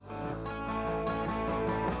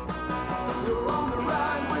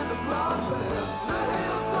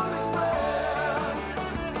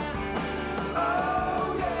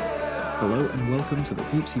Hello and welcome to the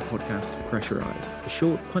Deep Sea podcast Pressurised, a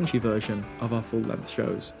short, punchy version of our full-length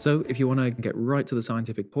shows. So if you want to get right to the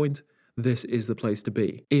scientific point, this is the place to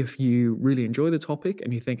be. If you really enjoy the topic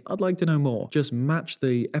and you think, I'd like to know more, just match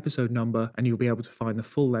the episode number and you'll be able to find the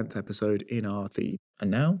full-length episode in our feed.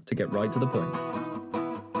 And now, to get right to the point.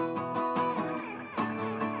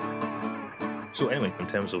 So anyway, in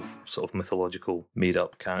terms of sort of mythological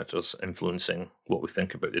made-up characters influencing what we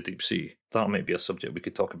think about the deep sea, that might be a subject we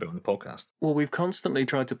could talk about on the podcast. Well, we've constantly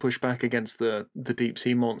tried to push back against the deep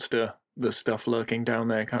sea monster, the stuff lurking down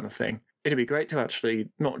there kind of thing. It'd be great to actually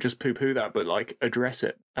not just poo-poo that, but like address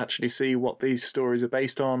it, actually see what these stories are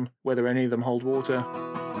based on, whether any of them hold water.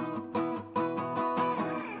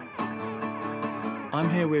 I'm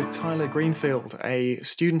here with Tyler Greenfield, a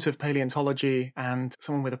student of paleontology and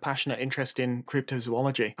someone with a passionate interest in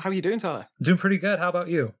cryptozoology. How are you doing, Tyler? Doing pretty good. How about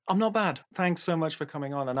you? I'm not bad. Thanks so much for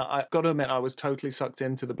coming on. And I got to admit, I was totally sucked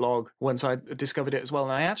into the blog once I discovered it as well.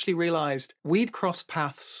 And I actually realised we'd crossed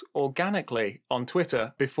paths organically on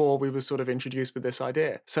Twitter before we were sort of introduced with this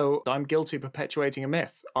idea. So I'm guilty of perpetuating a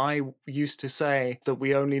myth. I used to say that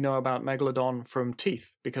we only know about Megalodon from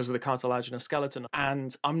teeth because of the cartilaginous skeleton.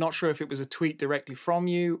 And I'm not sure if it was a tweet directly from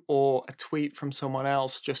you or a tweet from someone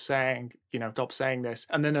else just saying, stop saying this,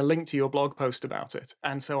 and then a link to your blog post about it.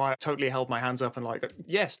 And so I totally held my hands up and like,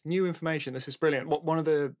 yes, new information. This is brilliant. One of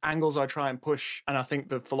the angles I try and push, and I think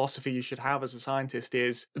the philosophy you should have as a scientist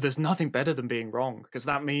is there's nothing better than being wrong, because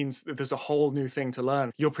that means that there's a whole new thing to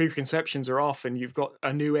learn. Your preconceptions are off and you've got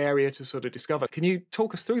a new area to sort of discover. Can you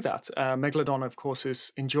talk us through that? Megalodon, of course,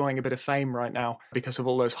 is enjoying a bit of fame right now because of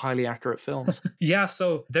all those highly accurate films. Yeah,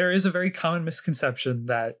 so there is a very common misconception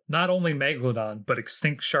that not only Megalodon, but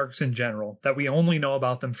extinct sharks in general, that we only know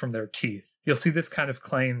about them from their teeth. You'll see this kind of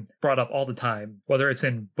claim brought up all the time, whether it's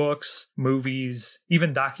in books, movies,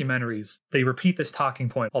 even documentaries. They repeat this talking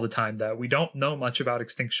point all the time that we don't know much about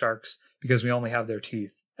extinct sharks because we only have their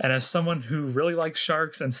teeth. And as someone who really likes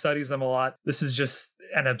sharks and studies them a lot, this is just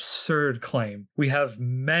an absurd claim. We have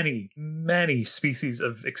many, many species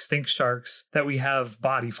of extinct sharks that we have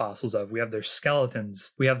body fossils of. We have their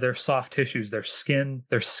skeletons, we have their soft tissues, their skin,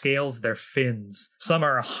 their scales, their fins. Some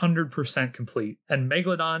are 100% complete, and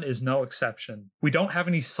Megalodon is no exception. We don't have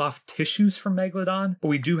any soft tissues from Megalodon, but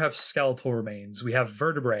we do have skeletal remains. We have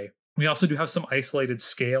vertebrae. We also do have some isolated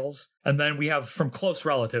scales. And then we have from close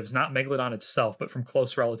relatives, not Megalodon itself, but from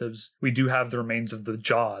close relatives, we do have the remains of the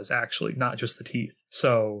jaws, actually, not just the teeth.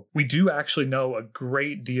 So we do actually know a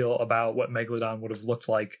great deal about what Megalodon would have looked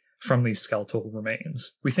like from these skeletal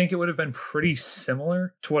remains. We think it would have been pretty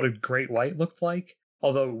similar to what a great white looked like,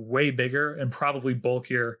 although way bigger and probably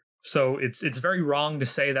bulkier. So it's very wrong to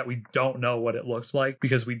say that we don't know what it looked like,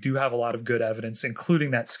 because we do have a lot of good evidence,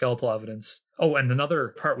 including that skeletal evidence. Oh, and another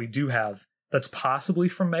part we do have that's possibly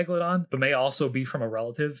from Megalodon, but may also be from a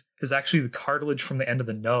relative, is actually the cartilage from the end of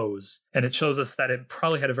the nose. And it shows us that it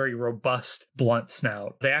probably had a very robust, blunt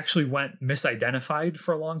snout. They actually went misidentified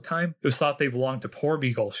for a long time. It was thought they belonged to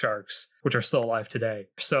porbeagle sharks, which are still alive today.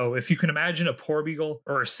 So if you can imagine a porbeagle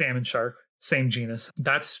or a salmon shark, same genus,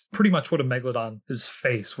 that's pretty much what a Megalodon's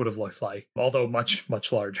face would have looked like, although much,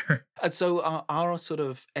 much larger. And so our sort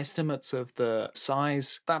of estimates of the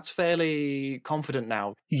size, that's fairly confident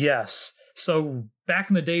now. Yes. So back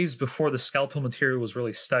in the days before the skeletal material was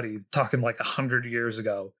really studied, talking like 100 years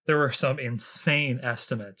ago, there were some insane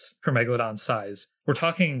estimates for Megalodon size. We're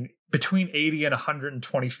talking between 80 and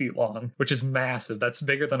 120 feet long, which is massive. That's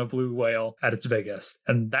bigger than a blue whale at its biggest.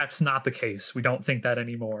 And that's not the case. We don't think that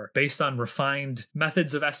anymore. Based on refined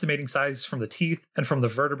methods of estimating size from the teeth and from the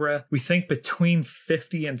vertebrae, we think between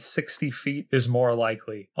 50 and 60 feet is more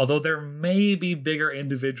likely. Although there may be bigger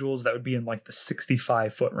individuals that would be in like the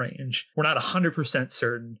 65-foot range. We're not 100%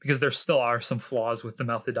 certain because there still are some flaws with the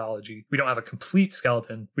methodology. We don't have a complete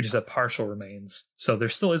skeleton. We just have partial remains. So there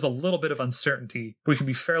still is a little bit of uncertainty, but we can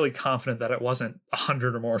be fairly confident that it wasn't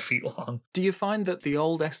 100 or more feet long. Do you find that the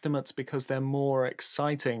old estimates, because they're more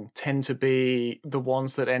exciting, tend to be the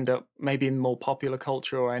ones that end up maybe in more popular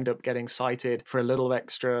culture or end up getting cited for a little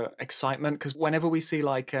extra excitement? Because whenever we see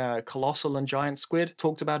like a colossal and giant squid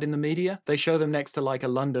talked about in the media, they show them next to like a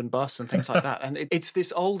London bus and things like that. And it's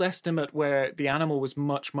this old estimate where the animal was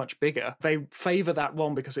much, much bigger. They favor that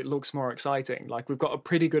one because it looks more exciting. Like we've got a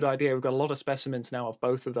pretty good idea. We've got a lot of specimens now of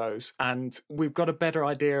both of those. And we've got a better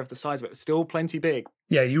idea of the size of it. It's still plenty big.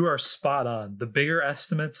 Yeah, you are spot on. The bigger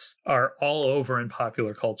estimates are all over in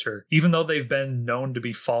popular culture. Even though they've been known to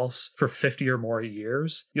be false for 50 or more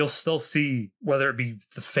years, you'll still see, whether it be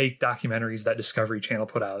the fake documentaries that Discovery Channel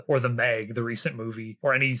put out, or the Meg, the recent movie,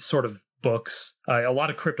 or any sort of books, a lot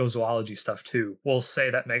of cryptozoology stuff too, will say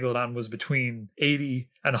that Megalodon was between 80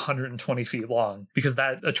 and 120 feet long because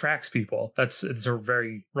that attracts people. It's a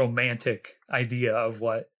very romantic idea of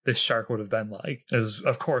what this shark would have been like. It was,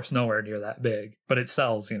 of course, nowhere near that big, but it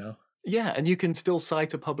sells, Yeah, and you can still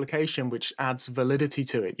cite a publication which adds validity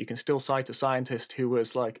to it. You can still cite a scientist who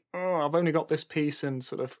was like, oh, I've only got this piece and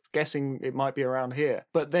sort of guessing it might be around here.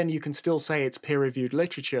 But then you can still say it's peer-reviewed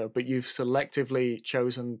literature, but you've selectively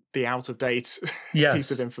chosen the out-of-date piece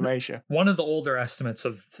of information. One of the older estimates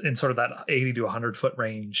in sort of that 80 to 100-foot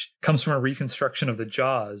range comes from a reconstruction of the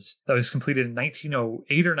jaws that was completed in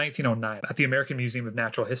 1908 or 1909 at the American Museum of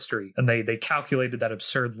Natural History. And they calculated that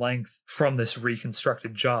absurd length from this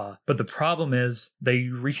reconstructed jaw. But the problem is they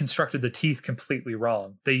reconstructed the teeth completely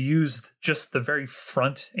wrong. They used just the very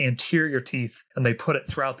front anterior teeth and they put it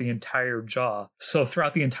throughout the entire jaw. So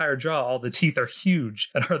throughout the entire jaw, all the teeth are huge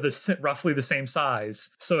and are roughly the same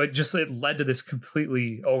size. So it led to this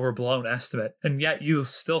completely overblown estimate. And yet you'll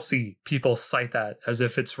still see people cite that as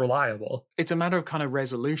if it's reliable. It's a matter of kind of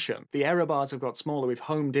resolution. The error bars have got smaller. We've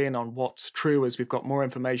homed in on what's true as we've got more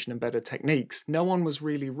information and better techniques. No one was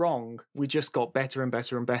really wrong. We just got better and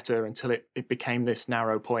better and better until it became this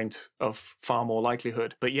narrow point of far more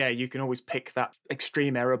likelihood. But yeah, you can always pick that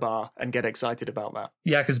extreme error bar and get excited about that.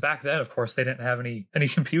 Yeah, because back then, of course, they didn't have any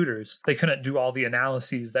computers. They couldn't do all the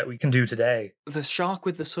analyses that we can do today. The shark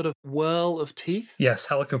with the sort of whirl of teeth? Yes,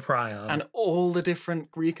 Helicoprion. And all the different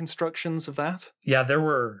reconstructions of that? Yeah, there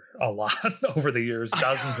were a lot over the years,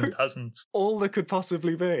 dozens and dozens. All there could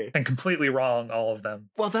possibly be. And completely wrong, all of them.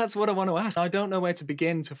 Well, that's what I want to ask. I don't know where to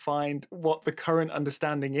begin to find what the current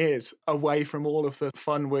understanding is away from all of the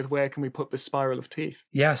fun with where can we put this spiral of teeth.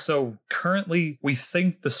 Yeah, so currently we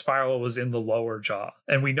think the spiral was in the lower jaw.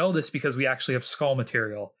 And we know this because we actually have skull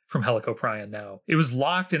material from Helicoprion now. It was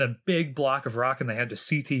locked in a big block of rock and they had to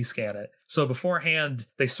CT scan it. So beforehand,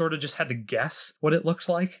 they sort of just had to guess what it looked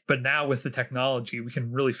like. But now with the technology, we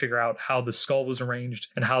can really figure out how the skull was arranged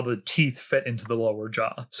and how the teeth fit into the lower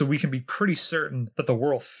jaw. So we can be pretty certain that the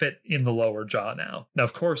whorl fit in the lower jaw now. Now,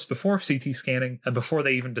 of course, before CT scanning and before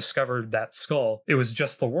they even discovered that skull, it was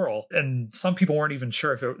just the whorl. And some people weren't even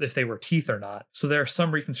sure if they were teeth or not. So there are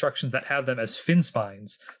some reconstructions that have them as fin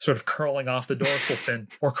spines, sort of curling off the dorsal fin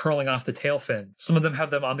or curling off the tail fin. Some of them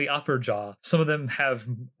have them on the upper jaw. Some of them have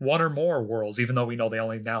one or more whorls, even though we know they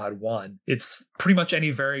only now had one. It's pretty much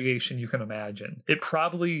any variation you can imagine. It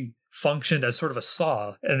probably functioned as sort of a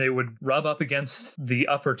saw, and they would rub up against the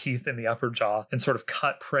upper teeth in the upper jaw and sort of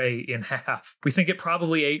cut prey in half. We think it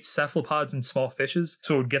probably ate cephalopods and small fishes,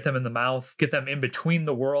 so it would get them in the mouth, get them in between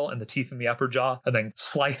the whorl and the teeth in the upper jaw, and then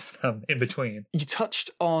slice them in between. You touched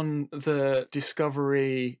on the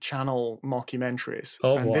Discovery Channel mockumentaries.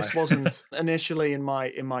 Oh, and boy. This wasn't initially in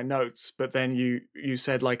my notes, but then you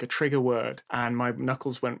said like a trigger word and my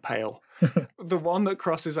knuckles went pale. The one that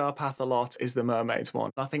crosses our path a lot is the mermaids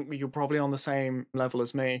one. I think you're probably on the same level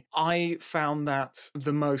as me. I found that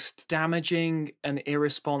the most damaging and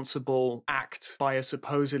irresponsible act by a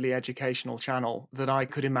supposedly educational channel that I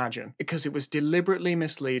could imagine, because it was deliberately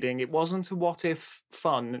misleading. It wasn't a what if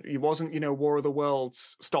fun. It wasn't, War of the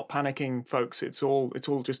Worlds, stop panicking, folks. It's all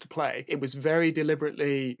just a play. It was very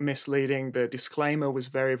deliberately misleading. The disclaimer was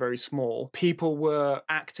very, very small. People were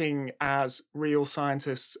acting as real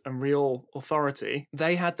scientists and real authority.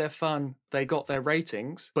 They had their fun, they got their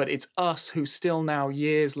ratings, but it's us who still now,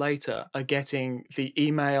 years later, are getting the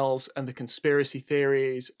emails and the conspiracy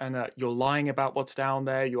theories and you're lying about what's down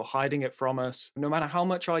there, you're hiding it from us. No matter how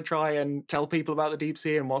much I try and tell people about the deep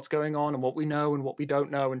sea and what's going on and what we know and what we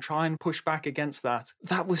don't know and try and push back against that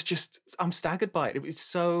was just, I'm staggered by it. It was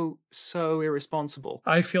so irresponsible.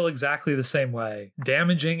 I feel exactly the same way.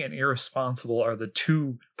 Damaging and irresponsible are the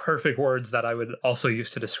two perfect words that I would also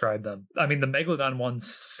use to describe them. I mean, the Megalodon one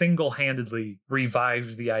single-handedly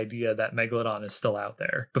revived the idea that Megalodon is still out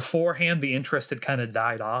there. Beforehand, the interest had kind of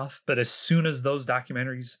died off, but as soon as those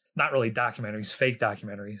documentaries, not really documentaries, fake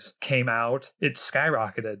documentaries, came out, it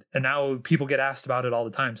skyrocketed. And now people get asked about it all the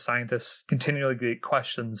time. Scientists continually get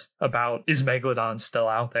questions about, is Megalodon still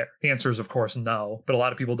out there? The answer is, of course, no, but a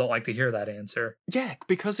lot of people don't like to hear that answer. Yeah,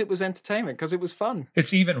 because it was entertainment, because it was fun.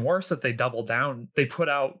 It's even worse that they doubled down. They put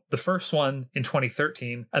out the first one in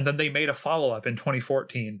 2013, and then they made a follow-up in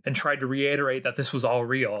 2014 and tried to reiterate that this was all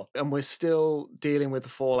real. And we're still dealing with the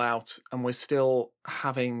fallout, and we're still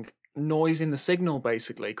having noise in the signal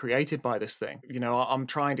basically created by this thing. You know, I'm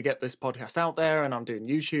trying to get this podcast out there and I'm doing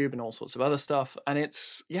YouTube and all sorts of other stuff. And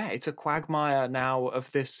it's a quagmire now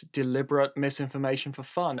of this deliberate misinformation for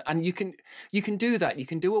fun. And you can do that. You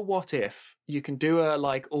can do a what if. You can do a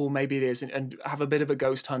like, oh, maybe it is, and have a bit of a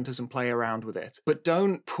ghost hunters and play around with it. But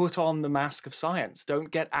don't put on the mask of science.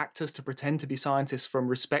 Don't get actors to pretend to be scientists from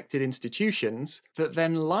respected institutions that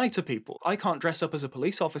then lie to people. I can't dress up as a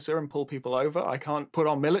police officer and pull people over. I can't put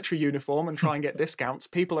on military uniform and try and get discounts.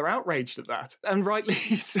 People are outraged at that. And rightly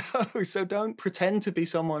so. So don't pretend to be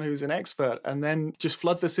someone who's an expert and then just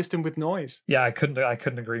flood the system with noise. Yeah, I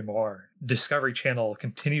couldn't agree more. Discovery Channel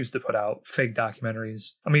continues to put out fake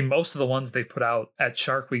documentaries. I mean, most of the ones they've put out at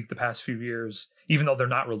Shark Week the past few years, even though they're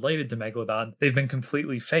not related to Megalodon, they've been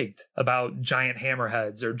completely faked about giant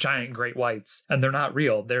hammerheads or giant great whites, and they're not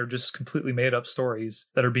real. They're just completely made up stories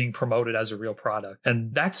that are being promoted as a real product.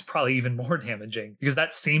 And that's probably even more damaging because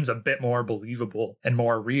that seems a bit more believable and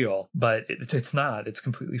more real, but it's not. It's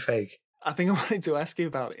completely fake. I think I wanted to ask you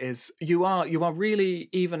about is you are really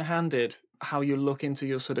even-handed how you look into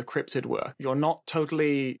your sort of cryptid work. You're not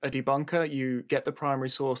totally a debunker. You get the primary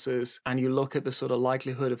sources and you look at the sort of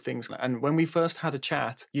likelihood of things. And when we first had a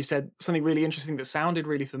chat, you said something really interesting that sounded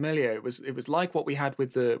really familiar. It was like what we had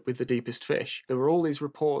with the deepest fish. There were all these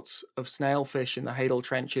reports of snailfish in the Hadal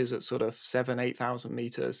trenches at sort of 8,000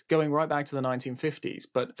 meters, going right back to the 1950s.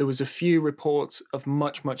 But there was a few reports of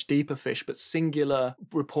much, much deeper fish, but singular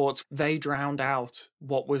reports. They drowned out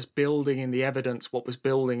what was building in the evidence, what was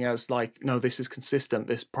building as like, no, this is consistent,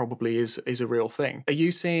 this probably is a real thing. Are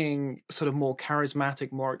you seeing sort of more charismatic,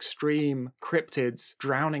 more extreme cryptids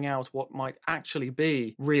drowning out what might actually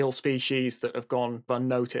be real species that have gone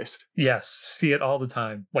unnoticed? Yes, see it all the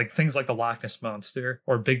time. Like things like the Loch Ness Monster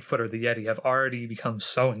or Bigfoot or the Yeti have already become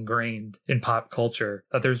so ingrained in pop culture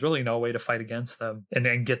that there's really no way to fight against them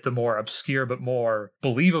and get the more obscure but more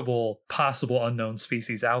believable possible unknown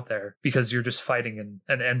species out there, because you're just fighting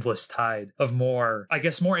an endless tide of more, I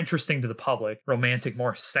guess, more interesting to the public, romantic,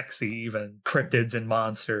 more sexy even cryptids and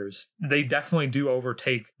monsters. They definitely do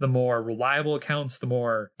overtake the more reliable accounts, the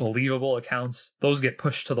more believable accounts. Those get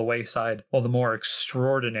pushed to the wayside, while the more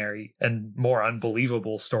extraordinary and more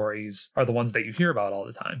unbelievable stories are the ones that you hear about all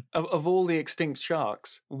the time. Of all the extinct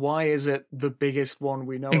sharks, why is it the biggest one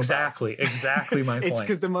we know Exactly my point. It's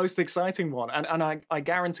because the most exciting one. And I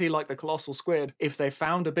guarantee, like the colossal squid, if they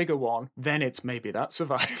found a bigger one, then it's maybe that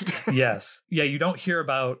survived. Yes. Yeah, you don't hear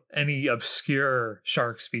about any obscure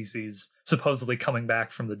shark species supposedly coming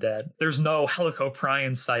back from the dead. There's no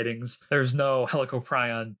helicoprion sightings. There's no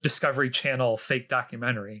helicoprion Discovery Channel fake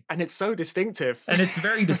documentary. And it's so distinctive. And it's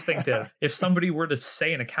very distinctive. If somebody were to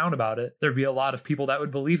say an account about it, there'd be a lot of people that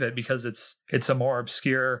would believe it because it's a more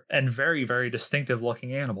obscure and very, very distinctive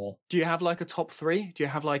looking animal. Do you have like a top three? Do you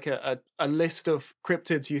have like a list of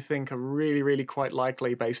cryptids you think are really, really quite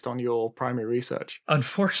likely based on your primary research?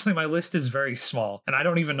 Unfortunately, my list is very small, and I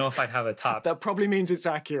don't even know if I'd have a top. That probably means it's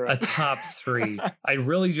accurate. A top three. I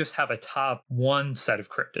really just have a top one set of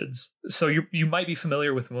cryptids. So you might be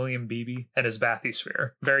familiar with William Beebe and his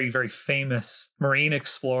bathysphere. Very, very famous marine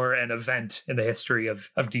explorer and event in the history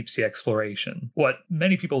of deep sea exploration. What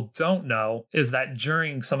many people don't know is that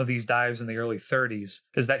during some of these dives in the early 30s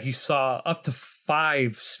is that he saw up to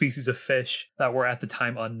 5 species of fish that were at the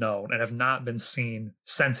time unknown and have not been seen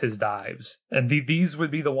since his dives. And these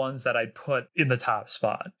would be the ones that I'd put in the top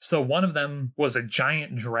spot. So one of them was a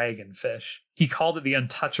giant dragonfish. He called it the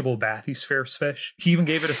untouchable bathysphere fish. He even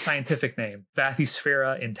gave it a scientific name,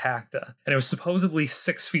 Bathysphaera intacta. And it was supposedly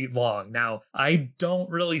 6 feet long. Now, I don't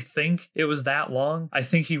really think it was that long. I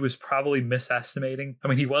think he was probably misestimating. I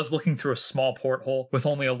mean, he was looking through a small porthole with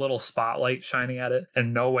only a little spotlight shining at it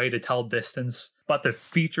and no way to tell distance. But the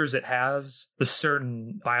features it has, the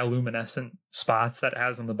certain bioluminescent spots that it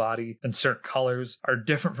has on the body and certain colors are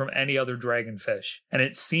different from any other dragonfish. And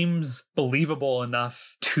it seems believable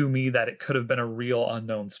enough to me that it could have been a real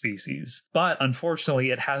unknown species. But unfortunately,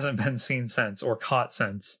 it hasn't been seen since or caught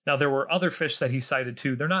since. Now, there were other fish that he cited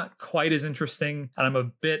too. They're not quite as interesting, and I'm a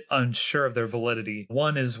bit unsure of their validity.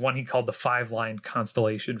 One is one he called the 5-lined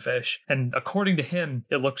constellation fish. And according to him,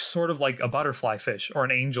 it looked sort of like a butterfly fish or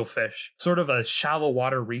an angelfish, sort of a shallow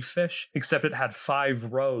water reef fish, except it had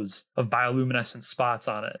 5 rows of bioluminescent spots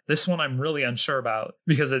on it. This one I'm really unsure about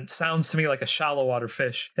because it sounds to me like a shallow water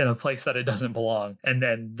fish in a place that it doesn't belong. And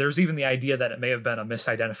then there's even the idea that it may have been a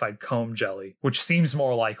misidentified comb jelly, which seems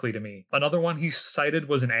more likely to me. Another one he cited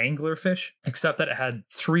was an anglerfish, except that it had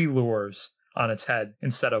 3 lures on its head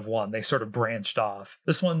instead of one. They sort of branched off.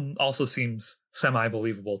 This one also seems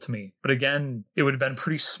semi-believable to me. But again, it would have been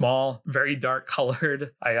pretty small, very dark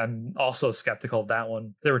colored. I am also skeptical of that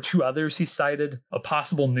one. There were two others he cited, a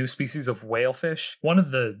possible new species of whalefish. One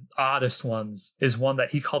of the oddest ones is one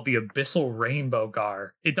that he called the abyssal rainbow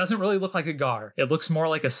gar. It doesn't really look like a gar. It looks more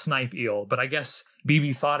like a snipe eel, but I guess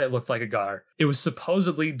Beebe thought it looked like a gar. It was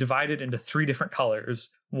supposedly divided into 3 different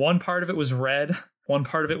colors. One part of it was red, one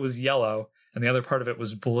part of it was yellow, and the other part of it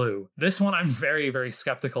was blue. This one I'm very, very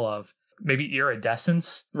skeptical of. Maybe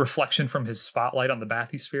iridescence, reflection from his spotlight on the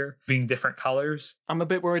bathysphere being different colors. I'm a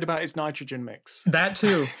bit worried about his nitrogen mix. That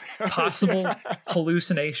too. Possible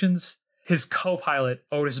hallucinations. His co-pilot,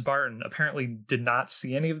 Otis Barton, apparently did not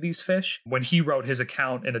see any of these fish. When he wrote his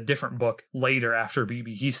account in a different book later after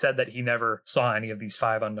Beebe, he said that he never saw any of these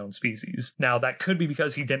 5 unknown species. Now, that could be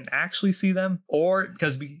because he didn't actually see them, or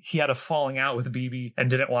because he had a falling out with Beebe and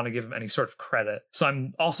didn't want to give him any sort of credit. So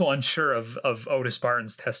I'm also unsure of Otis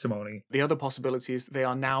Barton's testimony. The other possibility is they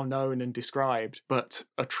are now known and described, but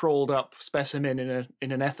a trawled up specimen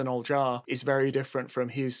in an ethanol jar is very different from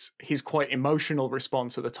his quite emotional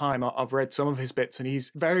response at the time. I've read some of his bits and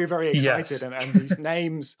he's very, very excited. Yes. And these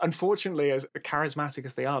names, unfortunately, as charismatic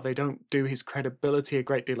as they are, they don't do his credibility a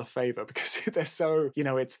great deal of favor because they're so,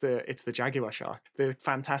 it's the jaguar shark, the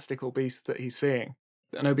fantastical beast that he's seeing.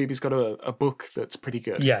 I know Beebe's got a book that's pretty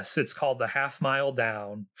good. Yes, it's called The Half Mile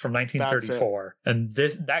Down from 1934. And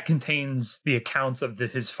that contains the accounts of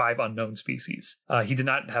his 5 unknown species. He did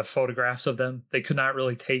not have photographs of them. They could not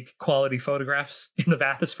really take quality photographs in the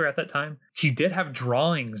bathysphere at that time. He did have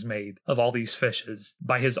drawings made of all these fishes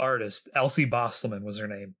by his artist. Elsie Bostelman was her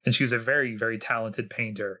name. And she was a very, very talented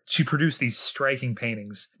painter. She produced these striking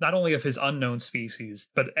paintings, not only of his unknown species,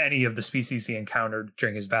 but any of the species he encountered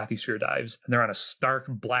during his bathysphere dives. And they're on a stark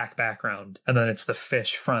black background, and then it's the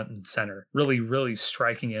fish front and center. Really, really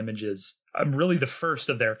striking images. Really the first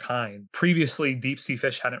of their kind. Previously, deep sea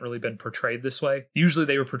fish hadn't really been portrayed this way. Usually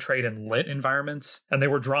they were portrayed in lit environments, and they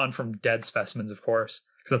were drawn from dead specimens, of course,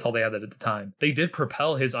 because that's all they had at the time. They did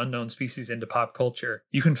propel his unknown species into pop culture.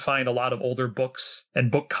 You can find a lot of older books and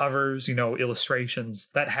book covers, illustrations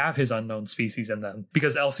that have his unknown species in them,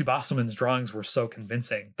 because Elsie Bostelman's drawings were so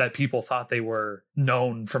convincing that people thought they were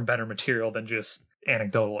known from better material than just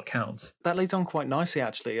anecdotal accounts. That leads on quite nicely,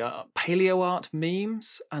 actually. Paleo art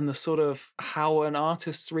memes and the sort of how an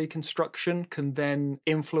artist's reconstruction can then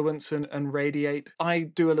influence and radiate. I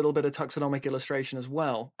do a little bit of taxonomic illustration as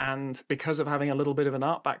well, and because of having a little bit of an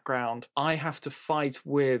art background, I have to fight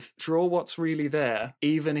with draw what's really there,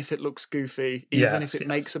 even if it looks goofy, even if it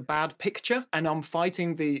makes a bad picture, and I'm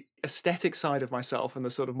fighting the aesthetic side of myself and the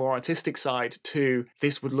sort of more artistic side to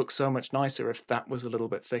this would look so much nicer if that was a little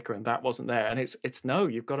bit thicker and that wasn't there. And it's no,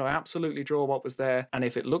 you've got to absolutely draw what was there. And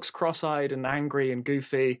if it looks cross-eyed and angry and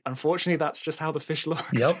goofy, unfortunately, that's just how the fish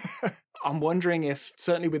looks. Yep. I'm wondering if,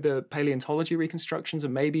 certainly with the paleontology reconstructions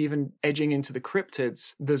and maybe even edging into the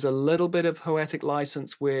cryptids, there's a little bit of poetic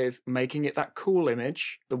license with making it that cool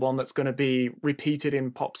image, the one that's going to be repeated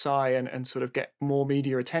in pop sci and sort of get more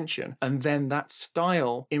media attention. And then that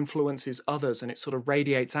style influences others and it sort of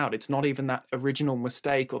radiates out. It's not even that original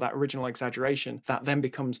mistake or that original exaggeration that then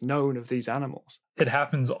becomes known of these animals. It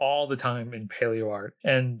happens all the time in paleo art.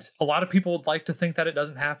 And a lot of people would like to think that it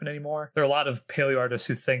doesn't happen anymore. There are a lot of paleo artists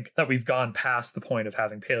who think that we've gone past the point of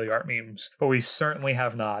having paleo art memes, but we certainly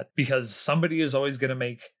have not, because somebody is always going to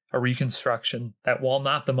make a reconstruction that, while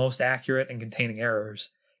not the most accurate and containing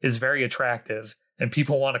errors, is very attractive. And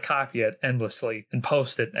people want to copy it endlessly and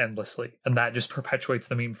post it endlessly. And that just perpetuates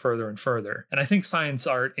the meme further and further. And I think science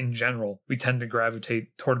art in general, we tend to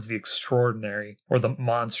gravitate towards the extraordinary or the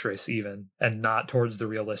monstrous even, and not towards the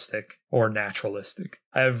realistic or naturalistic.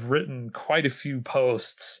 I have written quite a few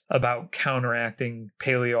posts about counteracting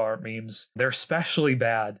paleo art memes. They're especially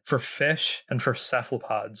bad for fish and for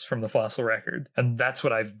cephalopods from the fossil record. And that's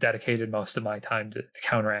what I've dedicated most of my time to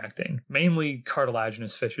counteracting. Mainly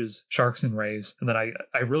cartilaginous fishes, sharks and rays. And then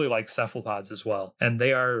I really like cephalopods as well. And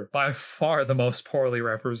they are by far the most poorly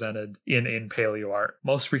represented in paleo art.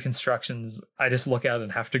 Most reconstructions, I just look at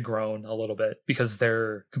and have to groan a little bit because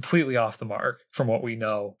they're completely off the mark from what we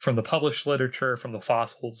know from the published literature, from the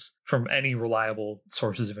fossils, from any reliable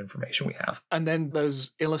sources of information we have. And then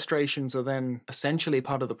those illustrations are then essentially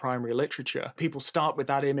part of the primary literature. People start with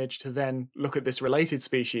that image to then look at this related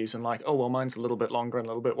species and like, oh, well, mine's a little bit longer and a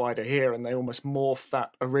little bit wider here. And they almost morph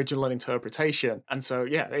that original interpretation. And so,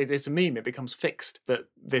 yeah, it's a meme. It becomes fixed that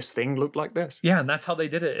this thing looked like this. Yeah, and that's how they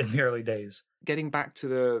did it in the early days. getting back to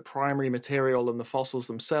the primary material and the fossils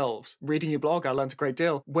themselves, reading your blog, I learned a great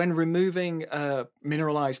deal. When removing a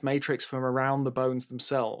mineralized matrix from around the bones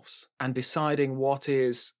themselves and deciding what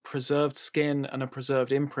is preserved skin and a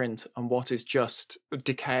preserved imprint and what is just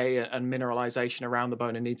decay and mineralization around the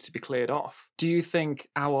bone and needs to be cleared off, do you think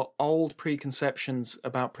our old preconceptions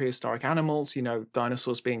about prehistoric animals,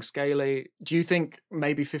 dinosaurs being scaly, do you think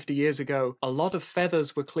maybe 50 years ago, a lot of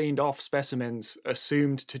feathers were cleaned off specimens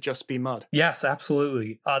assumed to just be mud? Yes,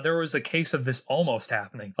 absolutely. There was a case of this almost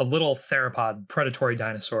happening. A little theropod predatory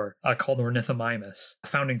dinosaur called Ornithomimus,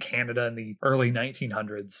 found in Canada in the early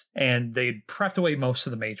 1900s. And they'd prepped away most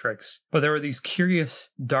of the matrix, but there were these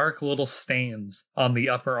curious dark little stains on the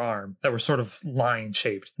upper arm that were sort of line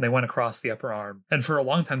shaped. And they went across the upper arm. And for a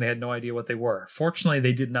long time, they had no idea what they were. Fortunately,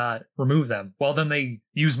 they did not remove them. Well, then they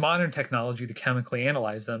used modern technology to chemically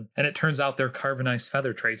analyze them, and it turns out they're carbonized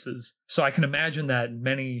feather traces. So I can imagine that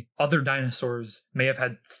many other dinosaurs may have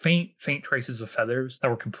had faint traces of feathers that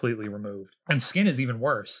were completely removed. And skin is even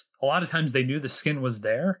worse. A lot of times they knew the skin was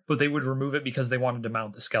there, but they would remove it because they wanted to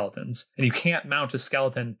mount the skeletons. And you can't mount a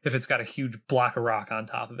skeleton if it's got a huge block of rock on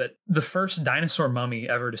top of it. The first dinosaur mummy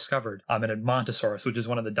ever discovered, an Edmontosaurus, which is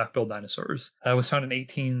one of the duck-billed dinosaurs, was found in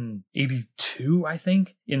 1882, I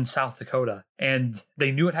think, in South Dakota. And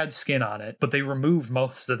they knew it had skin on it, but they removed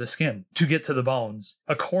most of the skin to get to the bones.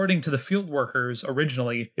 According to the field workers,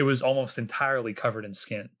 originally, it was almost entirely covered in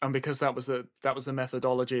skin. And because that was the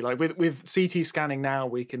methodology. Like with CT scanning now,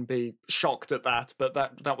 we can be shocked at that, but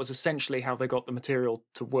that was essentially how they got the material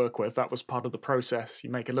to work with. That was part of the process.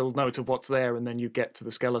 You make a little note of what's there, and then you get to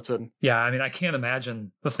the skeleton. Yeah, I can't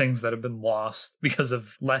imagine the things that have been lost because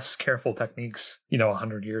of less careful techniques,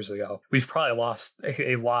 100 years ago. We've probably lost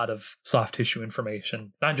a lot of soft tissue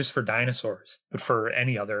information, not just for dinosaurs, but for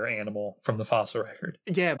any other animal from the fossil record.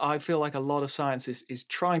 Yeah, I feel like a lot of science is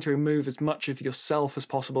trying to remove as much of yourself as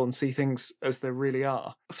possible and see things as they really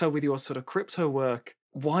are. So with your sort of crypto work,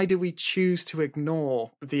 why do we choose to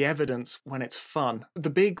ignore the evidence when it's fun? The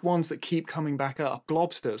big ones that keep coming back up,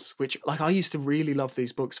 Globsters, which I used to really love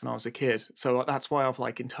these books when I was a kid. So that's why I've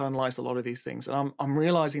internalized a lot of these things. And I'm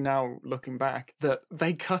realizing now, looking back, that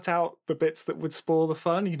they cut out the bits that would spoil the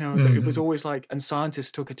fun. That it was always and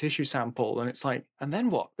scientists took a tissue sample, and it's and then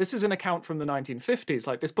what? This is an account from the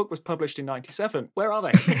 1950s. This book was published in 97. Where are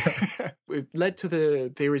they? It led to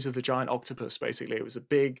the theories of the giant octopus, basically. It was a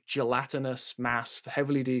big gelatinous mass,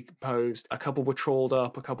 heavily decomposed. A couple were trawled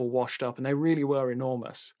up, a couple washed up, and they really were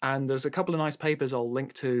enormous. And there's a couple of nice papers I'll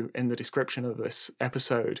link to in the description of this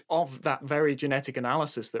episode of that very genetic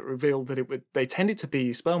analysis that revealed that they tended to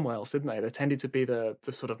be sperm whales, didn't they? They tended to be the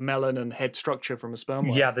sort of melon and head structure from a sperm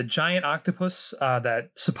whale. Yeah, the giant octopus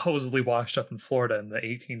that supposedly washed up in Florida in the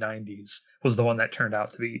 1890s was the one that turned out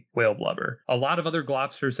to be whale blubber. A lot of other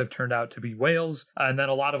globsters have turned out to be whales, and then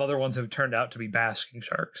a lot of other ones have turned out to be basking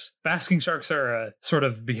sharks. Basking sharks are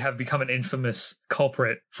have become an infamous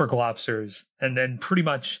culprit for globsters, and then pretty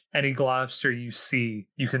much any globster you see,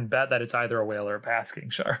 you can bet that it's either a whale or a basking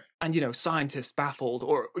shark. And, scientists baffled,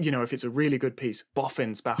 or, if it's a really good piece,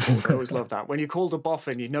 boffins baffled. I always love that. When you're called a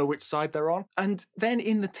boffin, you know which side they're on. And then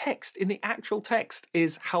in the actual text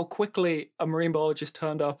is how quickly a marine biologist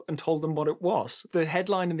turned up and told them what it was. The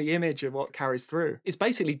headline and the image of what carries through is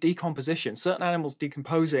basically decomposition. Certain animals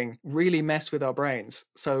decomposing really mess with our brains.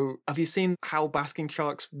 So have you seen how basking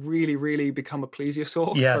sharks really, really become a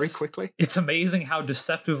plesiosaur very quickly? It's amazing how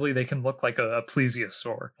deceptively they can look like a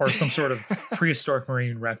plesiosaur or some sort of prehistoric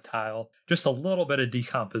marine reptile. Just a little bit of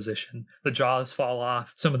decomposition. The jaws fall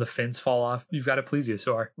off, some of the fins fall off. You've got a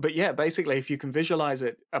plesiosaur. But yeah, basically, if you can visualize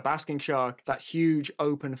it, a basking shark, that huge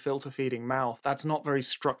open filter feeding mouth, that's not very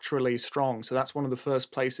structurally strong. So that's one of the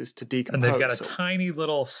first places to decompose. And they've got a tiny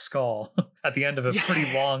little skull at the end of a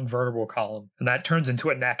pretty long vertebral column. And that turns into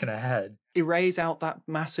a neck and a head. Erase out that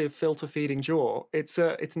massive filter feeding jaw. It's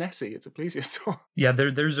Nessie. It's a plesiosaur. Yeah,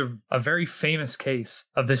 there's a very famous case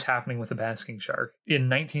of this happening with a basking shark. In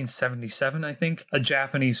 1977, I think, a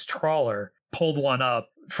Japanese trawler pulled one up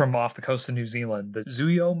from off the coast of New Zealand, the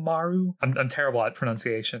Zuyo Maru. I'm terrible at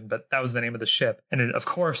pronunciation, but that was the name of the ship. And of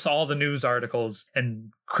course, all the news articles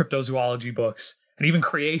and cryptozoology books and even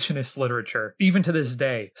creationist literature, even to this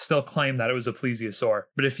day, still claim that it was a plesiosaur.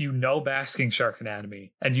 But if you know basking shark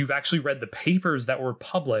anatomy and you've actually read the papers that were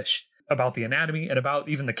published about the anatomy and about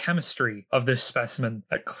even the chemistry of this specimen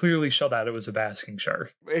that clearly show that it was a basking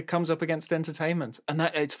shark. It comes up against entertainment. And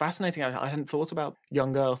that it's fascinating. I hadn't thought about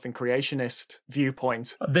young Earth and creationist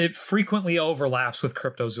viewpoint. It frequently overlaps with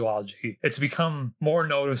cryptozoology. It's become more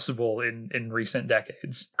noticeable in recent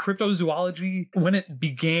decades. Cryptozoology, when it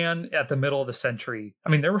began at the middle of the century, I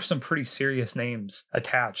mean, there were some pretty serious names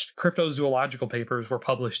attached. Cryptozoological papers were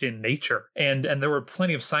published in Nature, and there were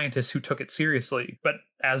plenty of scientists who took it seriously. But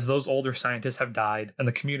as those older scientists have died and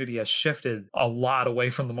the community has shifted a lot away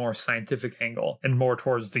from the more scientific angle and more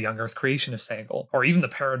towards the young earth creationist angle, or even the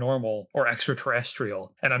paranormal or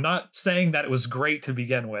extraterrestrial. And I'm not saying that it was great to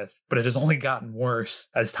begin with, but it has only gotten worse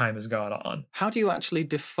as time has gone on. How do you actually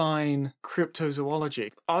define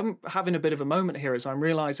cryptozoology? I'm having a bit of a moment here as I'm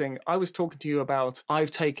realizing I was talking to you about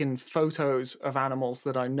I've taken photos of animals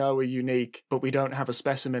that I know are unique, but we don't have a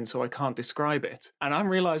specimen, so I can't describe it. And I'm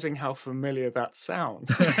realizing how familiar that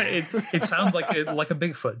sounds. It sounds like a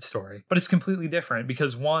Bigfoot story, but it's completely different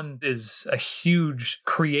because one is a huge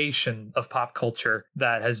creation of pop culture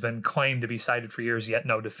that has been claimed to be cited for years, yet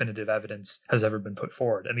no definitive evidence has ever been put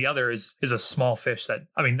forward. And the other is a small fish that,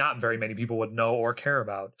 I mean, not very many people would know or care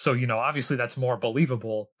about. So, obviously that's more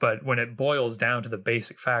believable, but when it boils down to the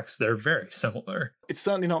basic facts, they're very similar. It's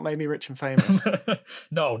certainly not made me rich and famous.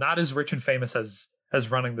 No, not as rich and famous as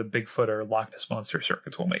running the Bigfoot or Loch Ness Monster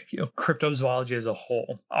circuits will make you. Cryptozoology as a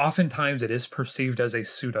whole, oftentimes it is perceived as a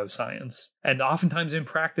pseudoscience. And oftentimes in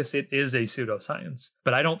practice, it is a pseudoscience.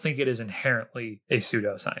 But I don't think it is inherently a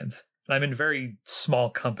pseudoscience. I'm in very small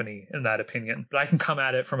company in that opinion, but I can come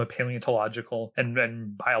at it from a paleontological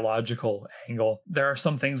and biological angle. There are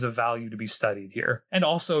some things of value to be studied here. And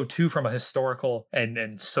also, too, from a historical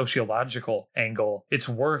and sociological angle, it's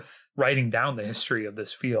worth writing down the history of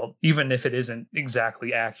this field, even if it isn't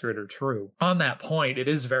exactly accurate or true. On that point, it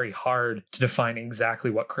is very hard to define exactly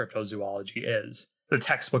what cryptozoology is. The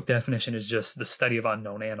textbook definition is just the study of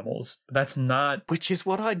unknown animals. That's not... Which is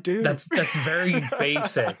what I do. That's very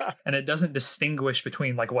basic. And it doesn't distinguish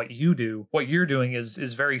between like what you do. What you're doing is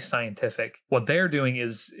very scientific. What they're doing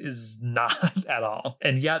is not at all.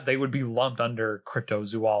 And yet they would be lumped under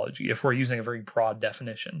cryptozoology if we're using a very broad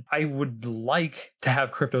definition. I would like to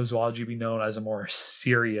have cryptozoology be known as a more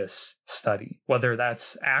serious study, whether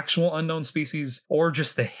that's actual unknown species or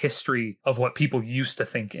just the history of what people used to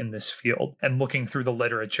think in this field and looking through the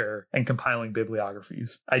literature and compiling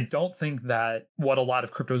bibliographies. I don't think that what a lot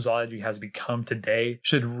of cryptozoology has become today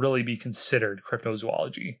should really be considered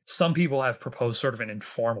cryptozoology. Some people have proposed sort of an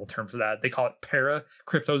informal term for that. They call it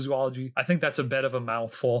para-cryptozoology. I think that's a bit of a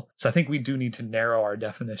mouthful, so I think we do need to narrow our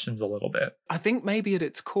definitions a little bit. I think maybe at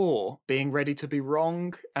its core, being ready to be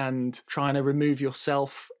wrong and trying to remove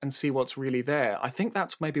yourself and see what's really there. I think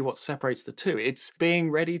that's maybe what separates the two. It's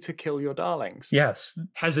being ready to kill your darlings. Yes,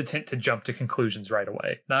 hesitant to jump to conclusions right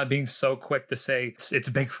away. Not being so quick to say it's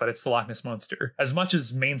Bigfoot, it's the Loch Ness Monster. As much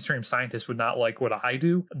as mainstream scientists would not like what I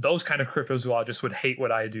do, those kind of cryptozoologists would hate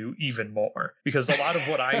what I do even more. Because a lot of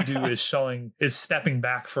what I do is stepping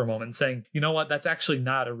back for a moment and saying, you know what, that's actually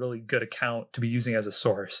not a really good account to be using as a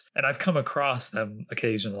source. And I've come across them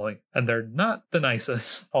occasionally, and they're not the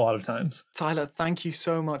nicest a lot of times. Tyler, thank you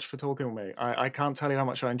so much for talking with me. I can't tell you how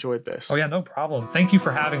much I enjoyed this. Oh yeah, no problem. Thank you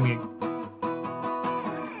for having me.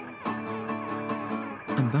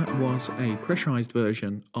 And that was a pressurized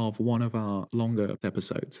version of one of our longer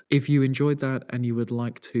episodes. If you enjoyed that and you would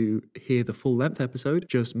like to hear the full length episode,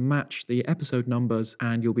 just match the episode numbers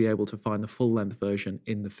and you'll be able to find the full length version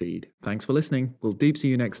in the feed. Thanks for listening. We'll deep see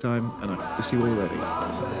you next time, and I hope to see you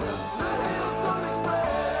already.